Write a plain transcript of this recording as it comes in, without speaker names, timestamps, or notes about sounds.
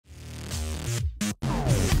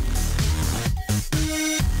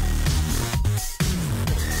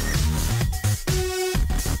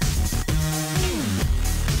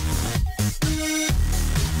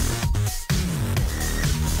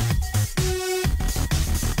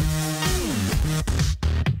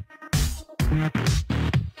Hey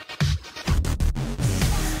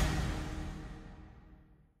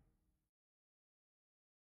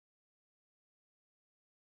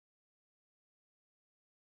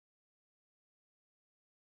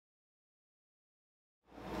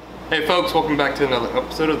folks, welcome back to another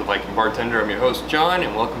episode of The Viking Bartender. I'm your host John,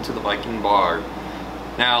 and welcome to the Viking Bar.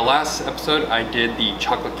 Now, last episode I did the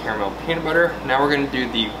chocolate caramel peanut butter. Now we're going to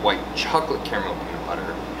do the white chocolate caramel peanut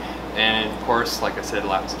butter. And of course, like I said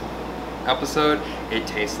last episode, it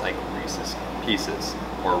tastes like Reese's Pieces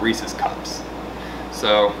or Reese's Cups.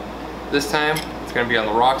 So this time it's going to be on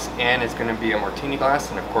the rocks, and it's going to be a martini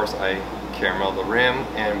glass, and of course I caramel the rim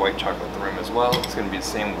and white chocolate the rim as well. It's going to be the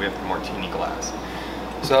same with the martini glass.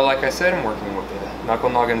 So like I said, I'm working with the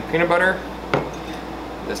Knuckle Noggin peanut butter.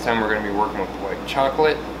 This time we're going to be working with the white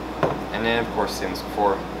chocolate, and then of course, same as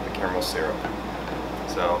before, the caramel syrup.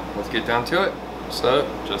 So let's get down to it. So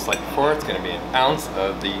just like before, it's going to be an ounce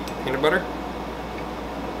of the peanut butter,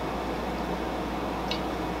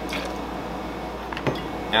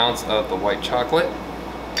 an ounce of the white chocolate,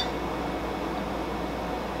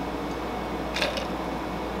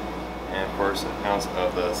 and of course an ounce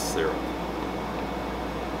of the syrup.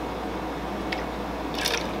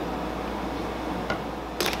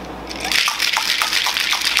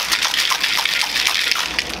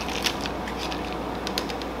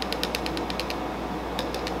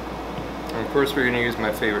 Of course, we're going to use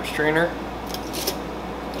my favorite strainer.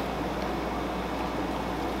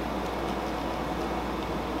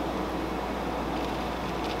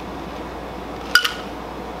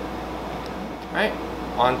 Alright,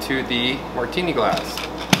 onto the martini glass.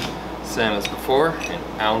 Same as before, an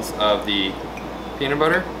ounce of the peanut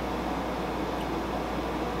butter,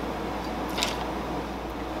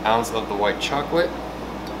 ounce of the white chocolate,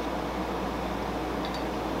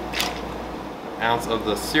 ounce of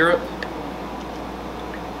the syrup,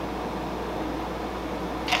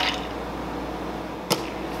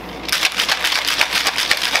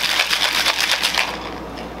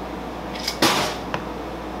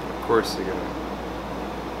 of course you're gonna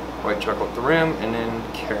white chocolate the rim, and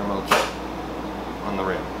then caramel on the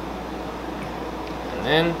rim, and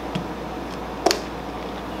then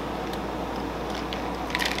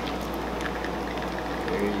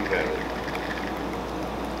there you have it.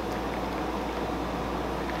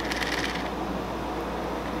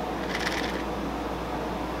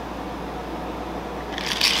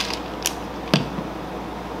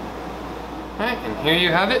 Alright, and here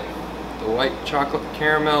you have it. The white chocolate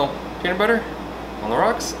caramel peanut butter on the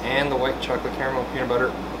rocks and the white chocolate caramel peanut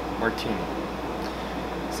butter martini.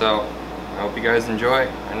 So I hope you guys enjoy.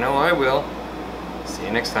 I know I will. See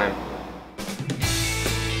you next time.